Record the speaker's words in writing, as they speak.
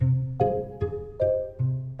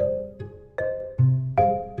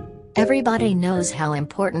Everybody knows how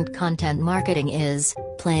important content marketing is,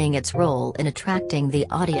 playing its role in attracting the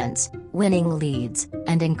audience, winning leads,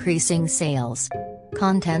 and increasing sales.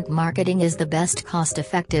 Content marketing is the best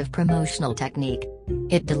cost-effective promotional technique.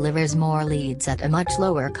 It delivers more leads at a much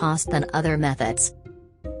lower cost than other methods.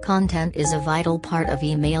 Content is a vital part of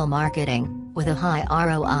email marketing, with a high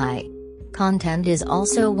ROI. Content is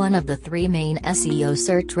also one of the 3 main SEO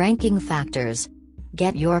search ranking factors.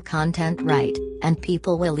 Get your content right, and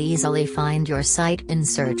people will easily find your site in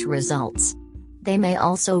search results. They may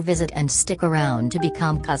also visit and stick around to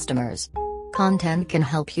become customers. Content can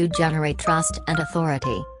help you generate trust and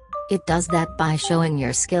authority. It does that by showing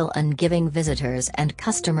your skill and giving visitors and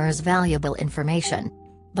customers valuable information.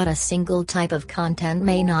 But a single type of content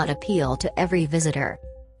may not appeal to every visitor.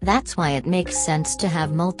 That's why it makes sense to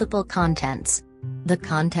have multiple contents. The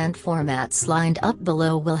content formats lined up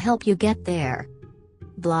below will help you get there.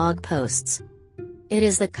 Blog posts. It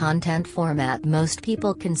is the content format most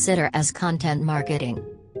people consider as content marketing.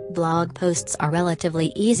 Blog posts are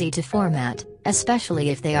relatively easy to format, especially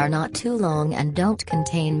if they are not too long and don't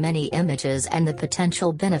contain many images and the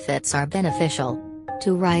potential benefits are beneficial.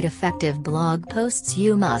 To write effective blog posts,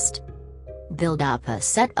 you must build up a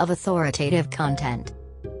set of authoritative content.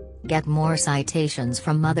 Get more citations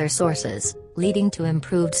from other sources, leading to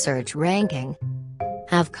improved search ranking.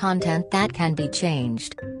 Have content that can be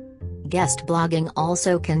changed. Guest blogging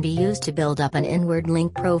also can be used to build up an inward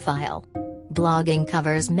link profile. Blogging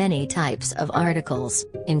covers many types of articles,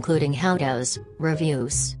 including how-tos,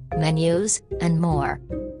 reviews, menus, and more.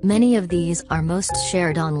 Many of these are most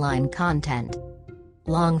shared online content.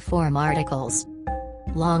 Long-form articles.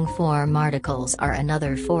 Long-form articles are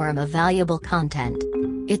another form of valuable content.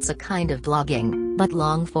 It's a kind of blogging, but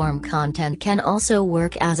long-form content can also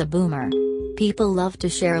work as a boomer. People love to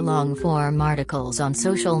share long-form articles on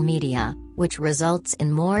social media, which results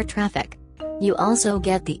in more traffic. You also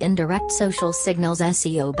get the indirect social signals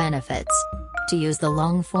SEO benefits. To use the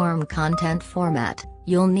long-form content format,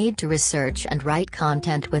 you'll need to research and write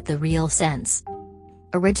content with the real sense.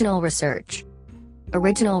 Original research.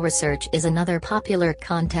 Original research is another popular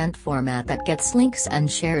content format that gets links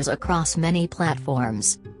and shares across many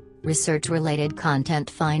platforms. Research-related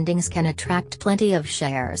content findings can attract plenty of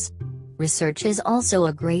shares. Research is also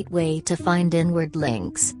a great way to find inward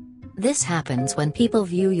links. This happens when people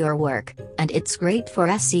view your work, and it's great for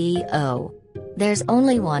SEO. There's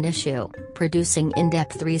only one issue: producing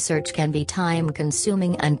in-depth research can be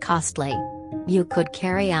time-consuming and costly. You could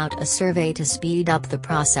carry out a survey to speed up the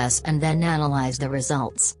process and then analyze the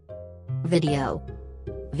results. Video.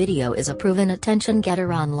 Video is a proven attention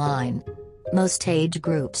getter online. Most age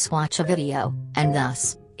groups watch a video, and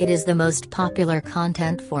thus, it is the most popular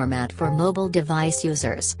content format for mobile device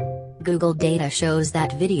users. Google data shows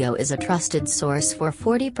that video is a trusted source for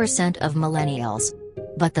 40% of millennials.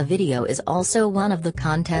 But the video is also one of the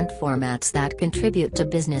content formats that contribute to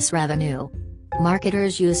business revenue.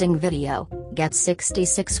 Marketers using video get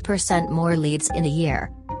 66% more leads in a year.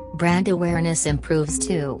 Brand awareness improves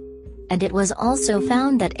too. And it was also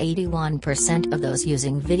found that 81% of those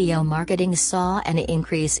using video marketing saw an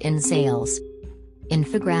increase in sales.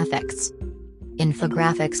 Infographics.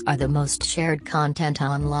 Infographics are the most shared content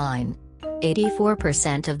online.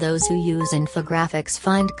 84% of those who use infographics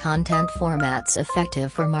find content formats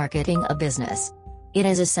effective for marketing a business. It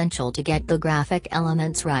is essential to get the graphic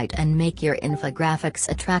elements right and make your infographics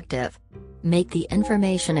attractive. Make the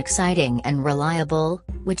information exciting and reliable,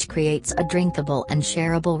 which creates a drinkable and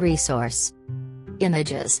shareable resource.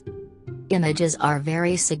 Images. Images are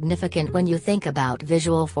very significant when you think about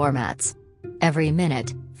visual formats. Every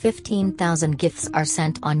minute, 15,000 GIFs are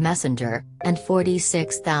sent on Messenger, and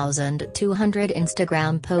 46,200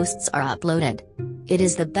 Instagram posts are uploaded. It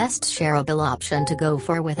is the best shareable option to go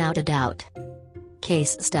for without a doubt.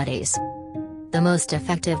 Case studies. The most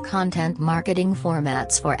effective content marketing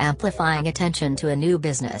formats for amplifying attention to a new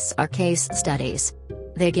business are case studies.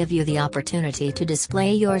 They give you the opportunity to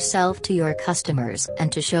display yourself to your customers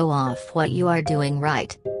and to show off what you are doing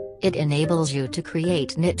right. It enables you to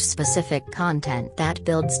create niche-specific content that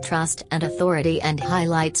builds trust and authority and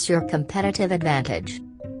highlights your competitive advantage.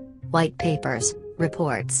 White papers,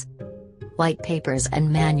 reports. White papers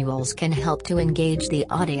and manuals can help to engage the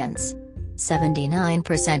audience.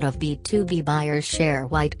 79% of B2B buyers share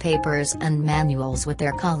white papers and manuals with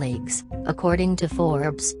their colleagues, according to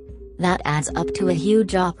Forbes. That adds up to a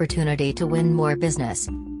huge opportunity to win more business.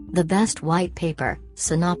 The best white paper,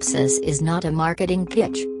 synopsis, is not a marketing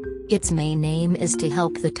pitch. Its main aim is to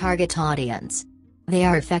help the target audience. They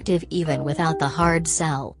are effective even without the hard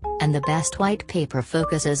sell, and the best white paper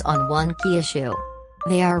focuses on one key issue.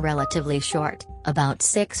 They are relatively short, about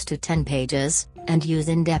 6 to 10 pages, and use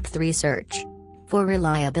in-depth research. For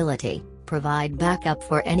reliability, provide backup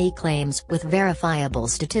for any claims with verifiable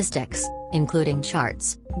statistics, including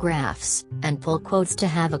charts, graphs, and pull quotes to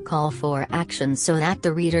have a call for action so that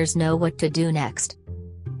the readers know what to do next.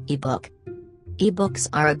 Ebook. Ebooks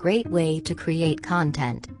are a great way to create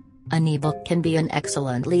content. An ebook can be an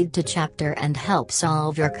excellent lead to chapter and help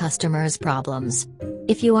solve your customers' problems.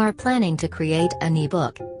 If you are planning to create an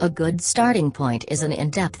ebook, a good starting point is an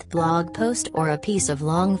in-depth blog post or a piece of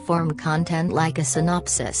long-form content like a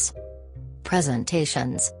synopsis.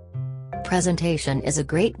 Presentations. Presentation is a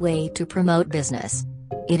great way to promote business.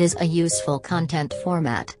 It is a useful content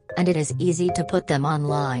format, and it is easy to put them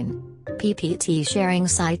online. PPT sharing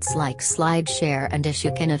sites like SlideShare and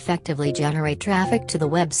Issuu can effectively generate traffic to the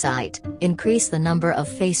website, increase the number of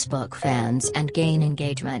Facebook fans and gain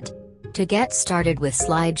engagement. To get started with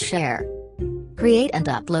SlideShare, create and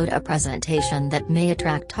upload a presentation that may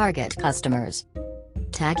attract target customers.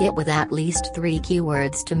 Tag it with at least 3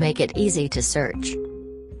 keywords to make it easy to search.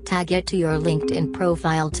 Tag it to your LinkedIn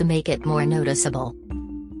profile to make it more noticeable.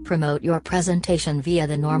 Promote your presentation via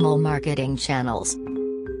the normal marketing channels.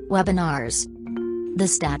 Webinars. The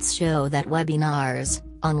stats show that webinars,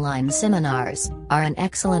 online seminars, are an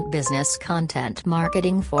excellent business content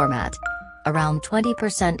marketing format. Around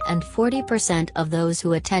 20% and 40% of those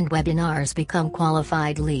who attend webinars become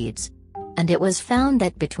qualified leads. And it was found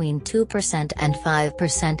that between 2% and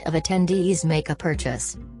 5% of attendees make a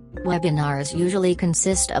purchase. Webinars usually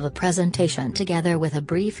consist of a presentation together with a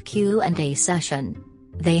brief Q&A session.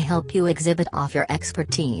 They help you exhibit off your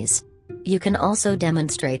expertise. You can also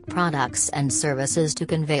demonstrate products and services to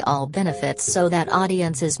convey all benefits so that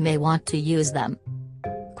audiences may want to use them.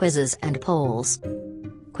 Quizzes and polls.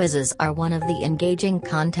 Quizzes are one of the engaging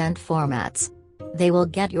content formats. They will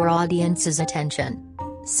get your audience's attention.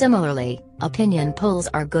 Similarly, opinion polls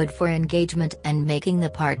are good for engagement and making the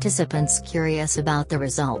participants curious about the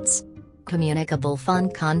results. Communicable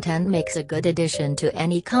fun content makes a good addition to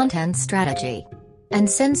any content strategy. And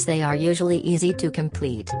since they are usually easy to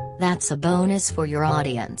complete, that's a bonus for your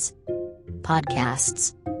audience.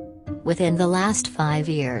 Podcasts. Within the last 5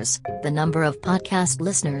 years, the number of podcast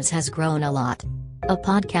listeners has grown a lot. A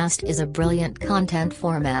podcast is a brilliant content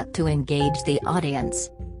format to engage the audience.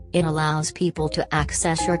 It allows people to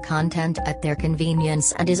access your content at their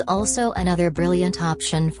convenience and is also another brilliant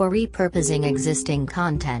option for repurposing existing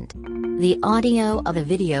content. The audio of a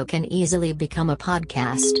video can easily become a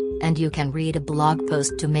podcast, and you can read a blog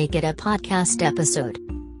post to make it a podcast episode.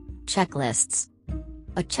 Checklists.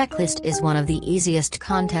 A checklist is one of the easiest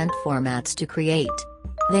content formats to create.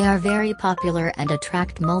 They are very popular and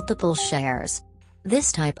attract multiple shares.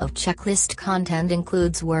 This type of checklist content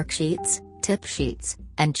includes worksheets, tip sheets,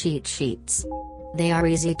 and cheat sheets. They are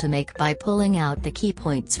easy to make by pulling out the key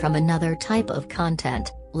points from another type of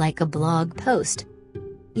content, like a blog post.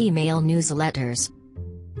 Email newsletters.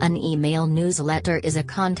 An email newsletter is a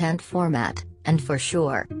content format, and for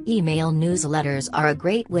sure, email newsletters are a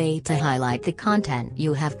great way to highlight the content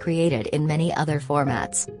you have created in many other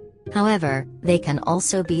formats. However, they can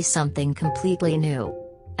also be something completely new.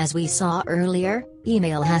 As we saw earlier,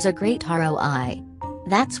 email has a great ROI.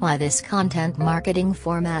 That's why this content marketing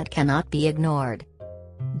format cannot be ignored.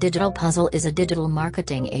 Digital Puzzle is a digital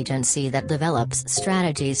marketing agency that develops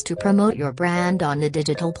strategies to promote your brand on the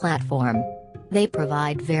digital platform. They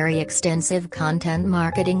provide very extensive content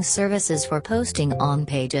marketing services for posting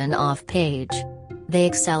on-page and off-page. They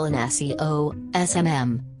excel in SEO,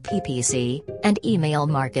 SMM, PPC, and email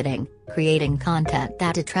marketing, creating content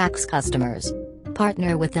that attracts customers.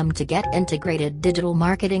 Partner with them to get integrated digital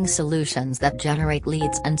marketing solutions that generate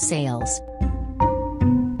leads and sales.